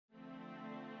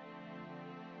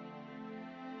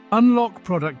Unlock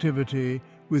productivity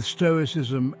with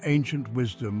Stoicism, ancient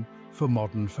wisdom for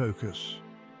modern focus.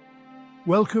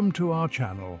 Welcome to our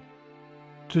channel.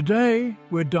 Today,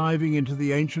 we're diving into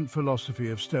the ancient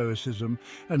philosophy of Stoicism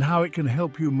and how it can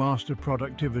help you master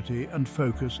productivity and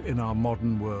focus in our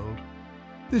modern world.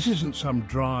 This isn't some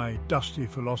dry, dusty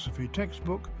philosophy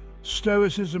textbook.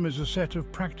 Stoicism is a set of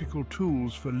practical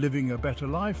tools for living a better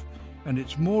life, and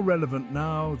it's more relevant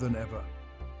now than ever.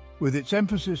 With its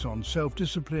emphasis on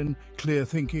self-discipline, clear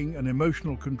thinking, and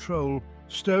emotional control,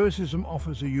 Stoicism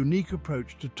offers a unique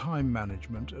approach to time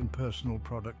management and personal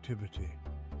productivity.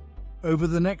 Over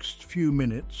the next few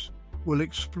minutes, we'll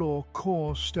explore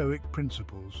core Stoic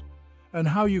principles and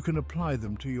how you can apply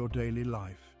them to your daily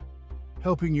life,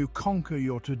 helping you conquer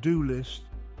your to-do list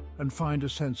and find a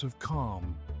sense of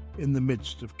calm in the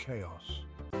midst of chaos.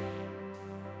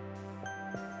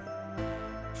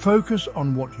 Focus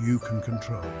on what you can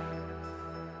control.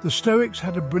 The Stoics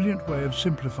had a brilliant way of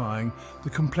simplifying the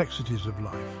complexities of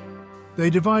life. They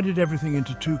divided everything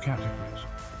into two categories: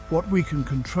 what we can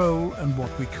control and what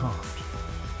we can't.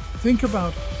 Think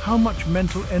about how much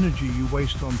mental energy you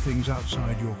waste on things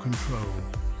outside your control,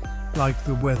 like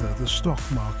the weather, the stock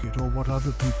market, or what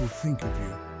other people think of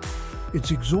you.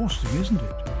 It's exhausting, isn't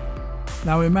it?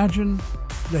 Now imagine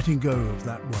letting go of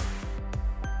that worry.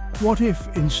 What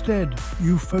if, instead,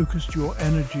 you focused your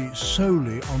energy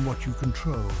solely on what you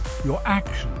control, your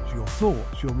actions, your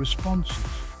thoughts, your responses?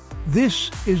 This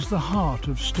is the heart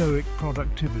of Stoic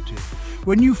productivity.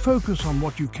 When you focus on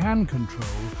what you can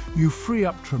control, you free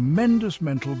up tremendous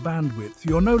mental bandwidth.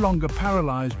 You're no longer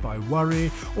paralyzed by worry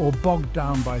or bogged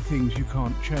down by things you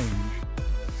can't change.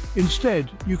 Instead,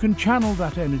 you can channel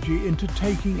that energy into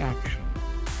taking action,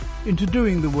 into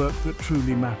doing the work that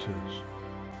truly matters.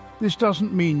 This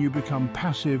doesn't mean you become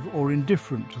passive or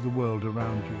indifferent to the world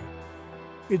around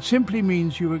you. It simply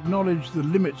means you acknowledge the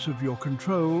limits of your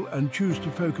control and choose to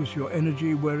focus your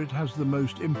energy where it has the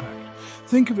most impact.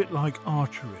 Think of it like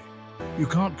archery. You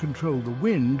can't control the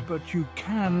wind, but you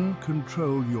can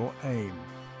control your aim.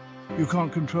 You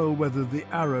can't control whether the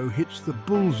arrow hits the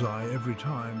bullseye every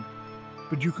time,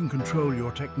 but you can control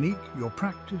your technique, your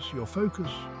practice, your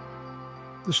focus.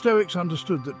 The Stoics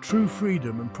understood that true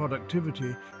freedom and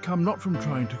productivity come not from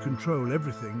trying to control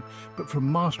everything, but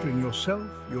from mastering yourself,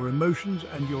 your emotions,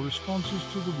 and your responses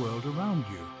to the world around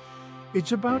you.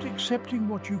 It's about accepting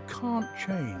what you can't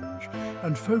change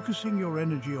and focusing your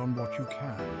energy on what you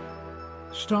can.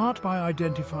 Start by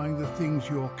identifying the things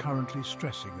you're currently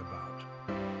stressing about.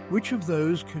 Which of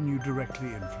those can you directly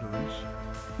influence?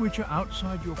 Which are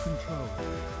outside your control?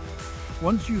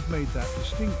 Once you've made that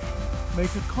distinction, make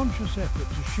a conscious effort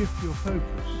to shift your focus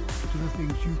to the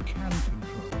things you can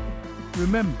control.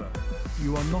 Remember,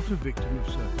 you are not a victim of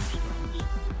circumstance.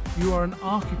 You are an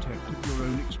architect of your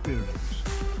own experience.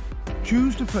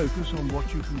 Choose to focus on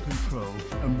what you can control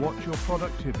and watch your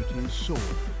productivity soar.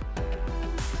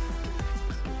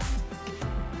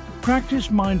 Practice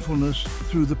mindfulness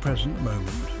through the present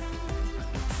moment.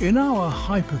 In our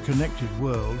hyper-connected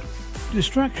world,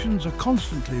 distractions are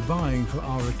constantly vying for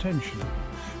our attention.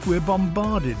 We're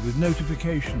bombarded with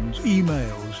notifications,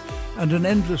 emails, and an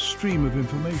endless stream of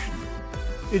information.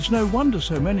 It's no wonder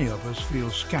so many of us feel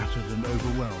scattered and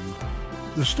overwhelmed.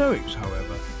 The Stoics,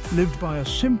 however, lived by a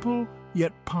simple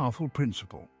yet powerful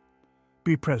principle: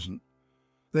 be present.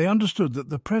 They understood that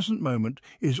the present moment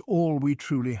is all we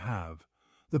truly have.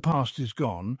 The past is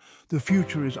gone, the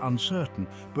future is uncertain,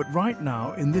 but right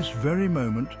now, in this very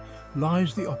moment,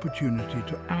 lies the opportunity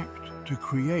to act, to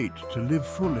create, to live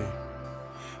fully.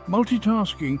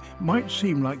 Multitasking might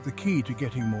seem like the key to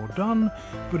getting more done,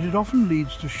 but it often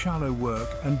leads to shallow work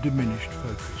and diminished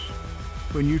focus.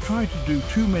 When you try to do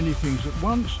too many things at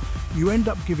once, you end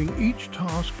up giving each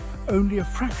task only a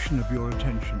fraction of your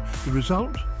attention. The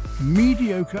result?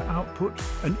 Mediocre output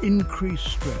and increased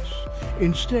stress.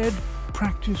 Instead,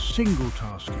 practice single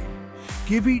tasking.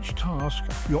 Give each task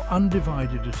your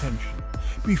undivided attention.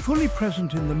 Be fully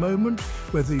present in the moment,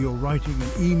 whether you're writing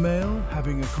an email,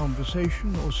 having a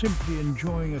conversation, or simply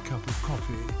enjoying a cup of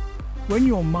coffee. When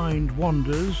your mind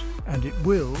wanders, and it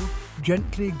will,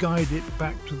 gently guide it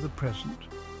back to the present.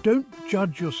 Don't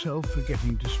judge yourself for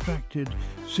getting distracted.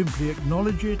 Simply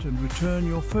acknowledge it and return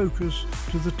your focus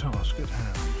to the task at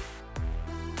hand.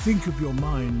 Think of your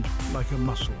mind like a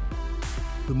muscle.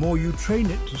 The more you train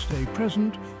it to stay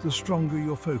present, the stronger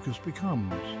your focus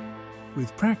becomes.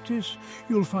 With practice,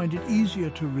 you'll find it easier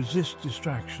to resist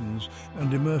distractions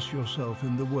and immerse yourself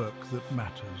in the work that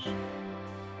matters.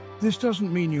 This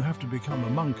doesn't mean you have to become a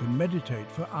monk and meditate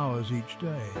for hours each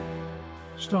day.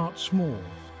 Start small.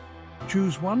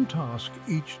 Choose one task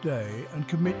each day and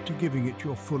commit to giving it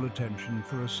your full attention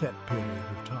for a set period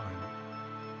of time.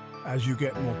 As you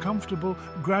get more comfortable,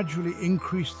 gradually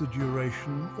increase the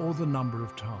duration or the number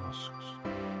of tasks.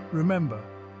 Remember,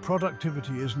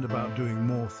 productivity isn't about doing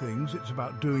more things, it's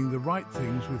about doing the right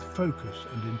things with focus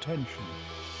and intention.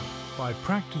 By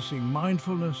practicing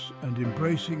mindfulness and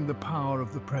embracing the power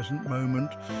of the present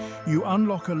moment, you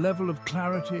unlock a level of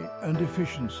clarity and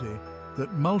efficiency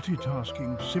that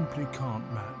multitasking simply can't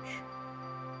match.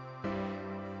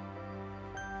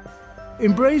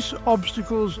 Embrace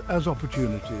obstacles as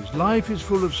opportunities. Life is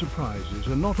full of surprises,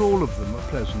 and not all of them are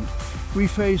pleasant. We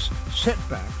face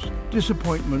setbacks,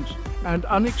 disappointments, and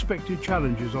unexpected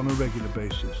challenges on a regular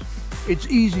basis. It's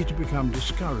easy to become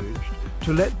discouraged,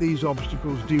 to let these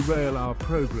obstacles derail our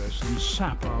progress and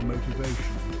sap our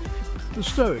motivation. The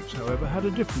Stoics, however, had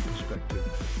a different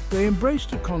perspective. They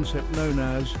embraced a concept known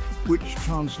as, which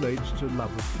translates to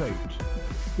love of fate.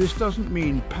 This doesn't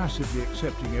mean passively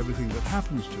accepting everything that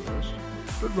happens to us,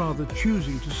 but rather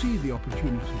choosing to see the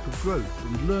opportunity for growth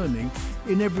and learning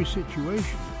in every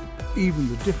situation, even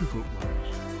the difficult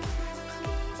ones.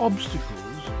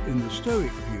 Obstacles, in the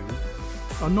Stoic view,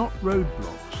 are not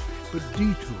roadblocks, but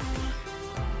detours.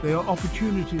 They are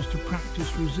opportunities to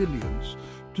practice resilience,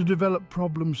 to develop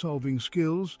problem-solving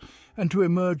skills, and to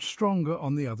emerge stronger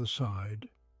on the other side.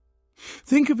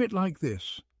 Think of it like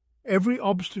this. Every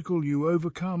obstacle you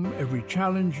overcome, every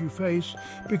challenge you face,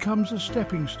 becomes a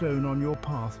stepping stone on your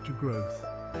path to growth.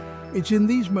 It's in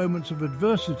these moments of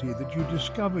adversity that you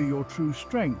discover your true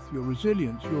strength, your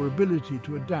resilience, your ability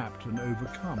to adapt and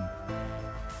overcome.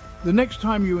 The next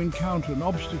time you encounter an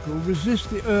obstacle, resist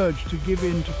the urge to give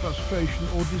in to frustration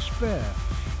or despair.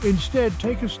 Instead,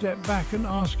 take a step back and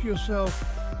ask yourself,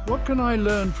 what can I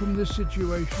learn from this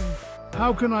situation?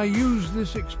 How can I use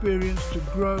this experience to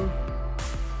grow?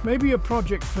 Maybe a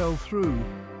project fell through,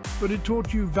 but it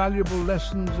taught you valuable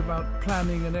lessons about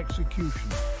planning and execution.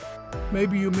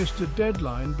 Maybe you missed a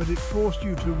deadline, but it forced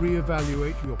you to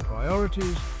reevaluate your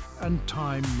priorities and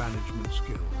time management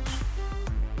skills.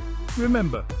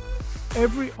 Remember,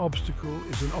 every obstacle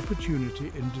is an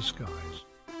opportunity in disguise.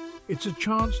 It's a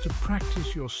chance to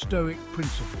practice your Stoic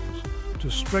principles,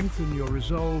 to strengthen your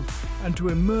resolve, and to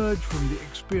emerge from the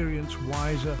experience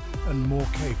wiser and more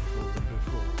capable than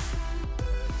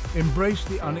before. Embrace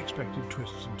the unexpected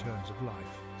twists and turns of life.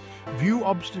 View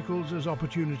obstacles as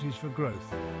opportunities for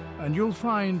growth, and you'll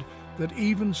find that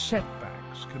even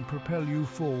setbacks can propel you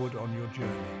forward on your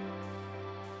journey.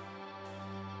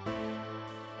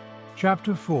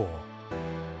 Chapter 4.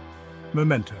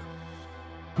 Memento.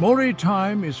 More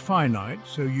time is finite,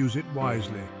 so use it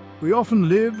wisely. We often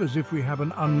live as if we have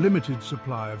an unlimited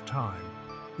supply of time.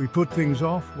 We put things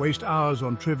off, waste hours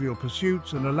on trivial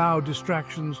pursuits, and allow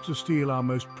distractions to steal our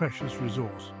most precious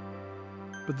resource.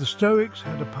 But the Stoics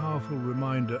had a powerful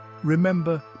reminder: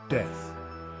 remember death.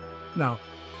 Now,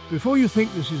 before you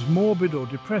think this is morbid or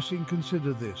depressing,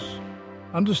 consider this.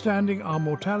 Understanding our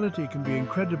mortality can be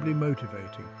incredibly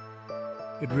motivating.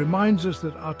 It reminds us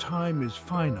that our time is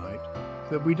finite,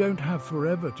 that we don't have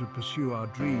forever to pursue our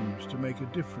dreams, to make a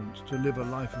difference, to live a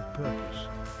life of purpose.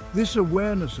 This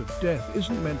awareness of death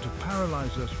isn't meant to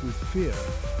paralyze us with fear,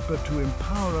 but to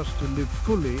empower us to live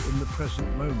fully in the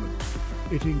present moment.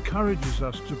 It encourages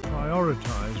us to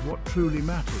prioritize what truly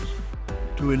matters,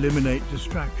 to eliminate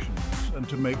distractions, and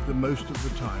to make the most of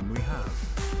the time we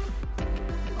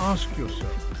have. Ask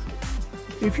yourself,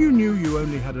 if you knew you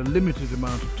only had a limited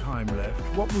amount of time left,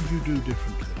 what would you do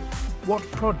differently? What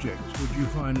projects would you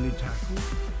finally tackle?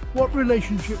 What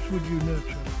relationships would you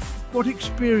nurture? What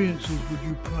experiences would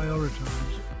you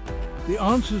prioritize? The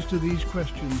answers to these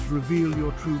questions reveal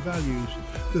your true values,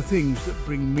 the things that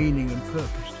bring meaning and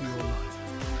purpose to your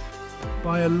life.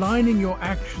 By aligning your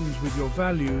actions with your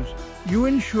values, you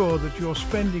ensure that you're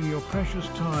spending your precious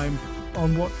time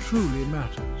on what truly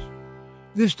matters.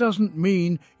 This doesn't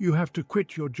mean you have to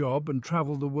quit your job and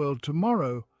travel the world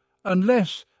tomorrow,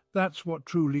 unless that's what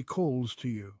truly calls to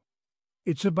you.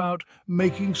 It's about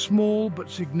making small but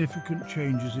significant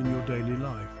changes in your daily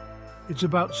life. It's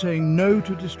about saying no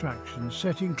to distractions,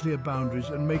 setting clear boundaries,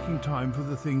 and making time for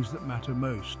the things that matter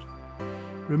most.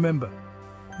 Remember,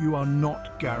 you are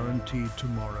not guaranteed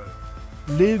tomorrow.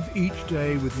 Live each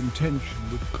day with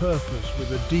intention, with purpose,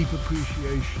 with a deep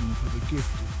appreciation for the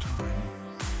gift of time.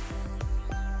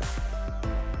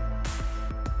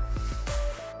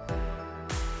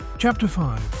 Chapter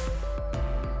 5.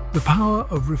 The power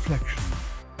of reflection.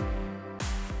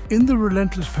 In the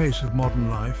relentless pace of modern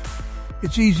life,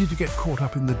 it's easy to get caught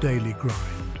up in the daily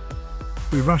grind.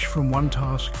 We rush from one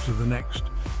task to the next,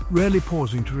 rarely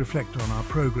pausing to reflect on our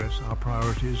progress, our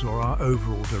priorities, or our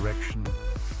overall direction.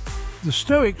 The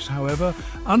Stoics, however,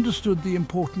 understood the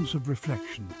importance of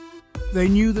reflection. They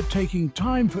knew that taking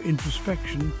time for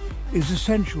introspection is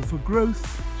essential for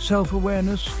growth,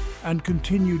 self-awareness, and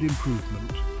continued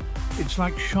improvement. It's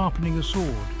like sharpening a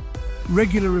sword.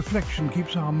 Regular reflection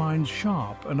keeps our minds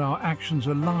sharp and our actions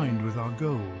aligned with our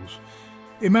goals.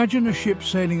 Imagine a ship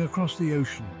sailing across the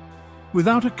ocean.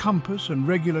 Without a compass and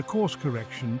regular course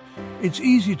correction, it's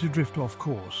easy to drift off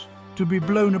course, to be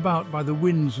blown about by the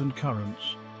winds and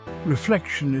currents.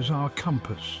 Reflection is our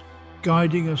compass,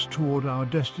 guiding us toward our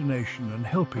destination and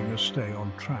helping us stay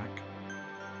on track.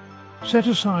 Set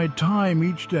aside time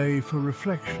each day for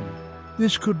reflection.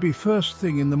 This could be first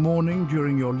thing in the morning,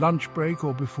 during your lunch break,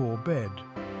 or before bed.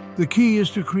 The key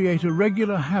is to create a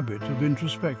regular habit of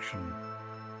introspection.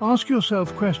 Ask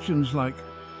yourself questions like,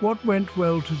 what went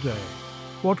well today?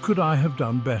 What could I have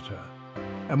done better?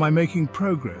 Am I making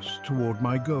progress toward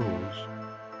my goals?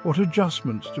 What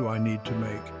adjustments do I need to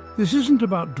make? This isn't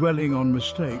about dwelling on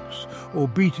mistakes or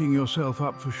beating yourself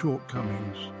up for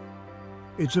shortcomings.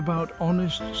 It's about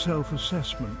honest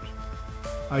self-assessment,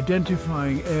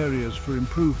 identifying areas for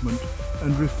improvement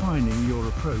and refining your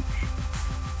approach.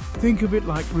 Think of it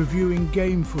like reviewing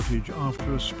game footage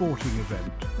after a sporting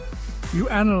event. You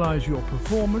analyze your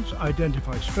performance,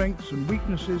 identify strengths and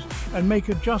weaknesses, and make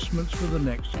adjustments for the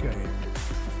next game.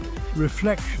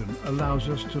 Reflection allows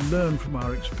us to learn from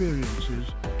our experiences,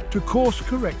 to course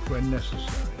correct when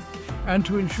necessary, and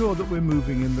to ensure that we're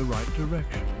moving in the right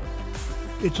direction.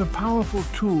 It's a powerful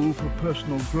tool for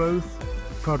personal growth,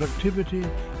 productivity,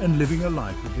 and living a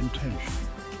life of intention.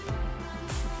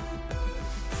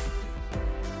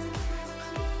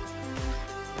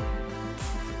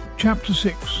 Chapter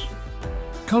 6.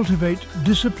 Cultivate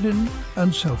discipline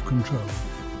and self-control.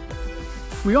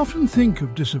 We often think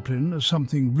of discipline as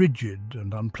something rigid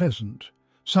and unpleasant,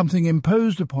 something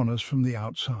imposed upon us from the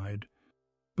outside.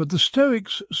 But the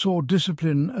Stoics saw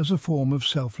discipline as a form of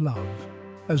self-love,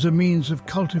 as a means of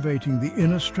cultivating the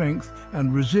inner strength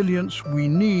and resilience we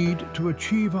need to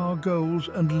achieve our goals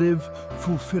and live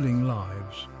fulfilling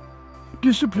lives.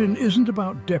 Discipline isn't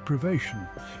about deprivation,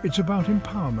 it's about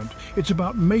empowerment. It's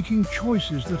about making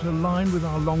choices that align with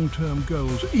our long-term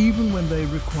goals, even when they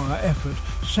require effort,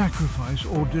 sacrifice,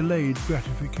 or delayed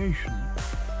gratification.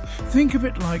 Think of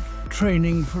it like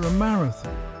training for a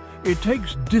marathon. It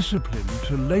takes discipline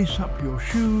to lace up your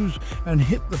shoes and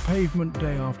hit the pavement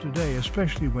day after day,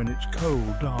 especially when it's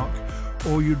cold, dark,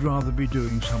 or you'd rather be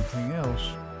doing something else.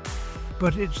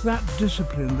 But it's that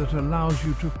discipline that allows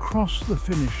you to cross the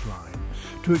finish line,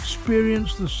 to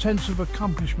experience the sense of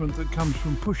accomplishment that comes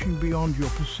from pushing beyond your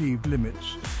perceived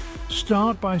limits.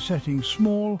 Start by setting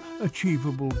small,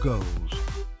 achievable goals.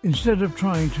 Instead of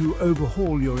trying to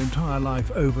overhaul your entire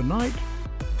life overnight,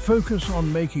 focus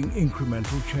on making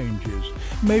incremental changes.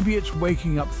 Maybe it's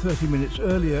waking up 30 minutes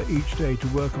earlier each day to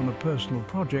work on a personal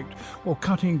project, or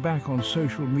cutting back on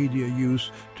social media use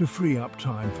to free up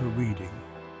time for reading.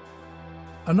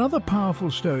 Another powerful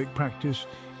Stoic practice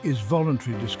is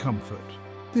voluntary discomfort.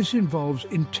 This involves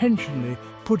intentionally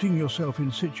putting yourself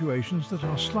in situations that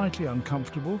are slightly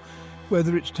uncomfortable,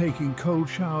 whether it's taking cold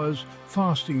showers,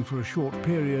 fasting for a short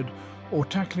period, or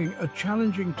tackling a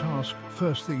challenging task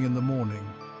first thing in the morning.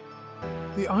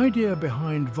 The idea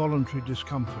behind voluntary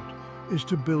discomfort is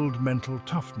to build mental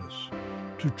toughness,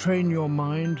 to train your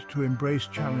mind to embrace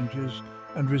challenges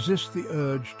and resist the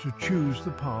urge to choose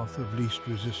the path of least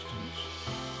resistance.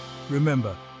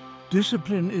 Remember,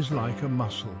 discipline is like a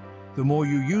muscle. The more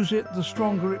you use it, the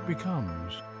stronger it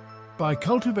becomes. By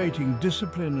cultivating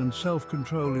discipline and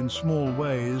self-control in small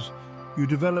ways, you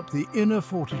develop the inner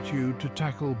fortitude to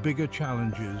tackle bigger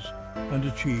challenges and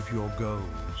achieve your goals.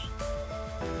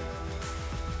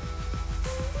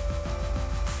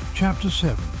 Chapter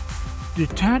 7.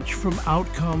 Detach from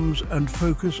outcomes and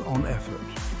focus on effort.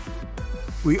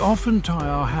 We often tie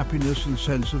our happiness and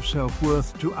sense of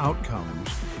self-worth to outcomes,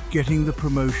 getting the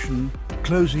promotion,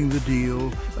 closing the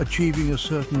deal, achieving a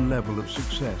certain level of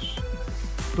success.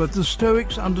 But the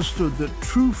Stoics understood that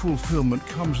true fulfillment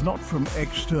comes not from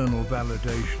external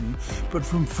validation, but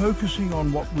from focusing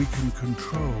on what we can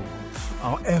control,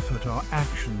 our effort, our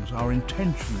actions, our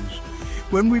intentions.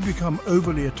 When we become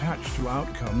overly attached to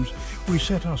outcomes, we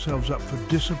set ourselves up for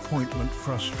disappointment,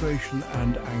 frustration,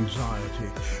 and anxiety.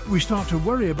 We start to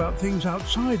worry about things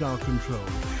outside our control,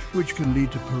 which can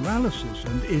lead to paralysis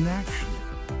and inaction.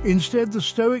 Instead, the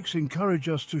Stoics encourage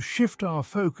us to shift our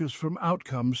focus from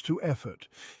outcomes to effort.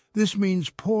 This means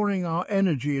pouring our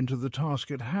energy into the task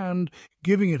at hand,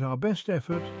 giving it our best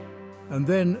effort, and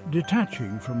then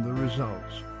detaching from the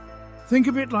results. Think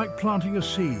of it like planting a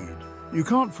seed. You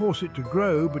can't force it to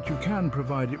grow, but you can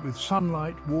provide it with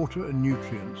sunlight, water and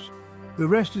nutrients. The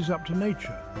rest is up to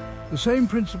nature. The same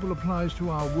principle applies to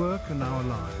our work and our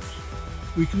lives.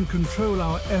 We can control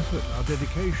our effort, our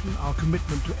dedication, our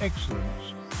commitment to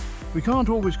excellence. We can't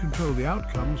always control the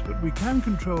outcomes, but we can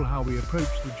control how we approach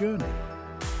the journey.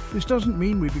 This doesn't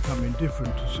mean we become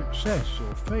indifferent to success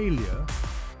or failure.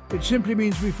 It simply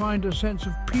means we find a sense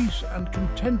of peace and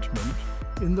contentment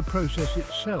in the process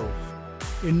itself,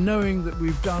 in knowing that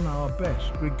we've done our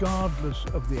best regardless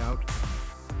of the outcome.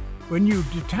 When you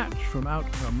detach from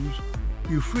outcomes,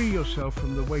 you free yourself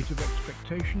from the weight of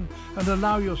expectation and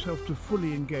allow yourself to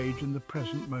fully engage in the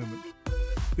present moment.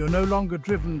 You're no longer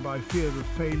driven by fear of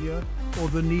failure or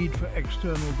the need for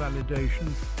external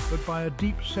validation, but by a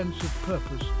deep sense of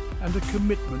purpose and a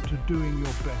commitment to doing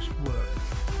your best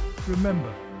work.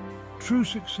 Remember, true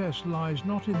success lies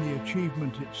not in the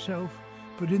achievement itself,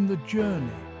 but in the journey,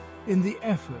 in the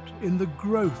effort, in the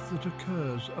growth that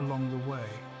occurs along the way.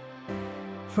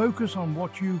 Focus on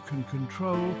what you can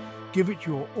control, give it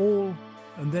your all,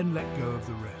 and then let go of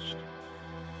the rest.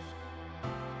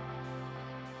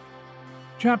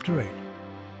 Chapter 8.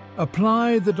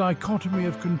 Apply the dichotomy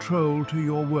of control to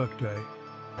your workday.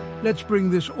 Let's bring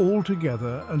this all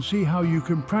together and see how you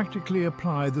can practically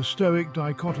apply the Stoic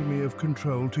dichotomy of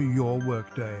control to your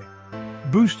workday,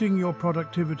 boosting your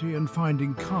productivity and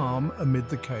finding calm amid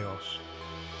the chaos.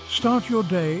 Start your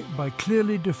day by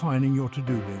clearly defining your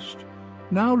to-do list.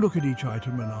 Now look at each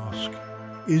item and ask,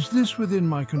 is this within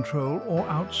my control or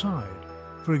outside?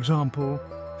 For example,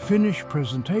 finish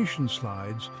presentation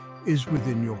slides is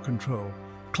within your control.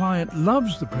 Client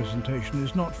loves the presentation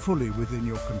is not fully within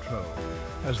your control,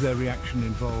 as their reaction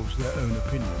involves their own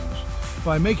opinions.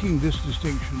 By making this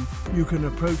distinction, you can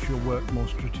approach your work more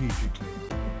strategically.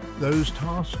 Those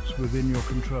tasks within your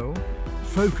control,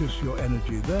 focus your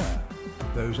energy there.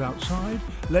 Those outside,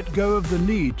 let go of the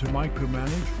need to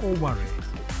micromanage or worry.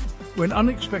 When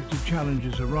unexpected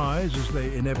challenges arise, as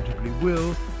they inevitably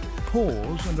will,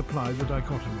 pause and apply the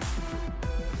dichotomy.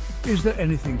 Is there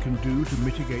anything you can do to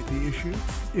mitigate the issue?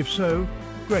 If so,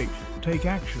 great, take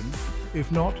action.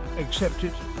 If not, accept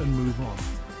it and move on.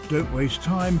 Don't waste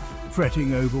time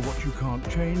fretting over what you can't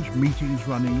change, meetings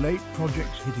running late,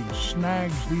 projects hitting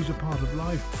snags. These are part of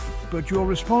life, but your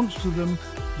response to them,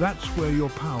 that's where your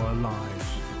power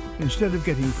lies. Instead of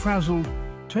getting frazzled,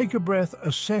 take a breath,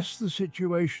 assess the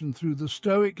situation through the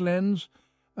Stoic lens,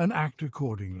 and act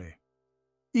accordingly.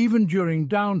 Even during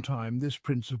downtime, this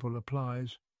principle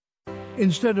applies.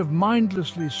 Instead of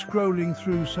mindlessly scrolling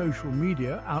through social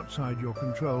media outside your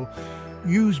control,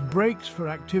 use breaks for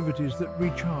activities that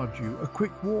recharge you. A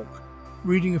quick walk,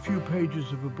 reading a few pages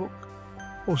of a book,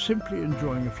 or simply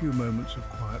enjoying a few moments of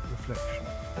quiet reflection.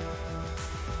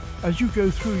 As you go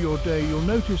through your day, you'll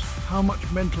notice how much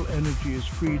mental energy is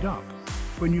freed up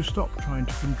when you stop trying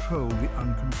to control the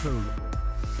uncontrollable.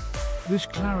 This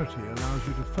clarity allows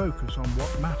you to focus on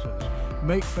what matters,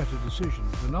 make better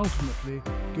decisions, and ultimately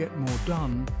get more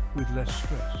done with less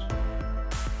stress.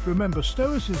 Remember,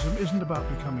 Stoicism isn't about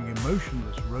becoming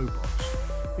emotionless robots.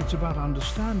 It's about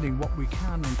understanding what we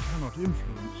can and cannot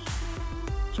influence,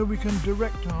 so we can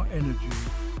direct our energy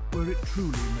where it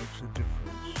truly makes a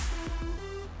difference.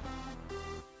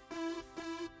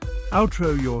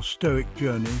 Outro your Stoic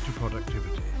journey to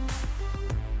productivity.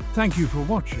 Thank you for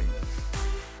watching.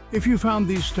 If you found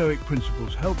these Stoic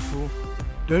principles helpful,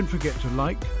 don't forget to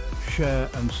like, share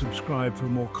and subscribe for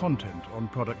more content on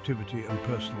productivity and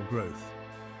personal growth.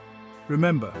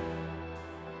 Remember,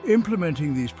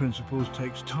 implementing these principles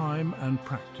takes time and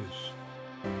practice.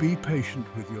 Be patient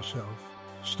with yourself,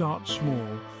 start small,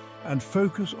 and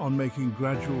focus on making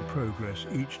gradual progress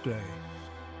each day.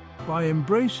 By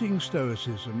embracing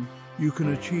Stoicism, you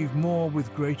can achieve more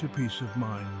with greater peace of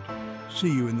mind.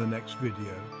 See you in the next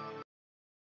video.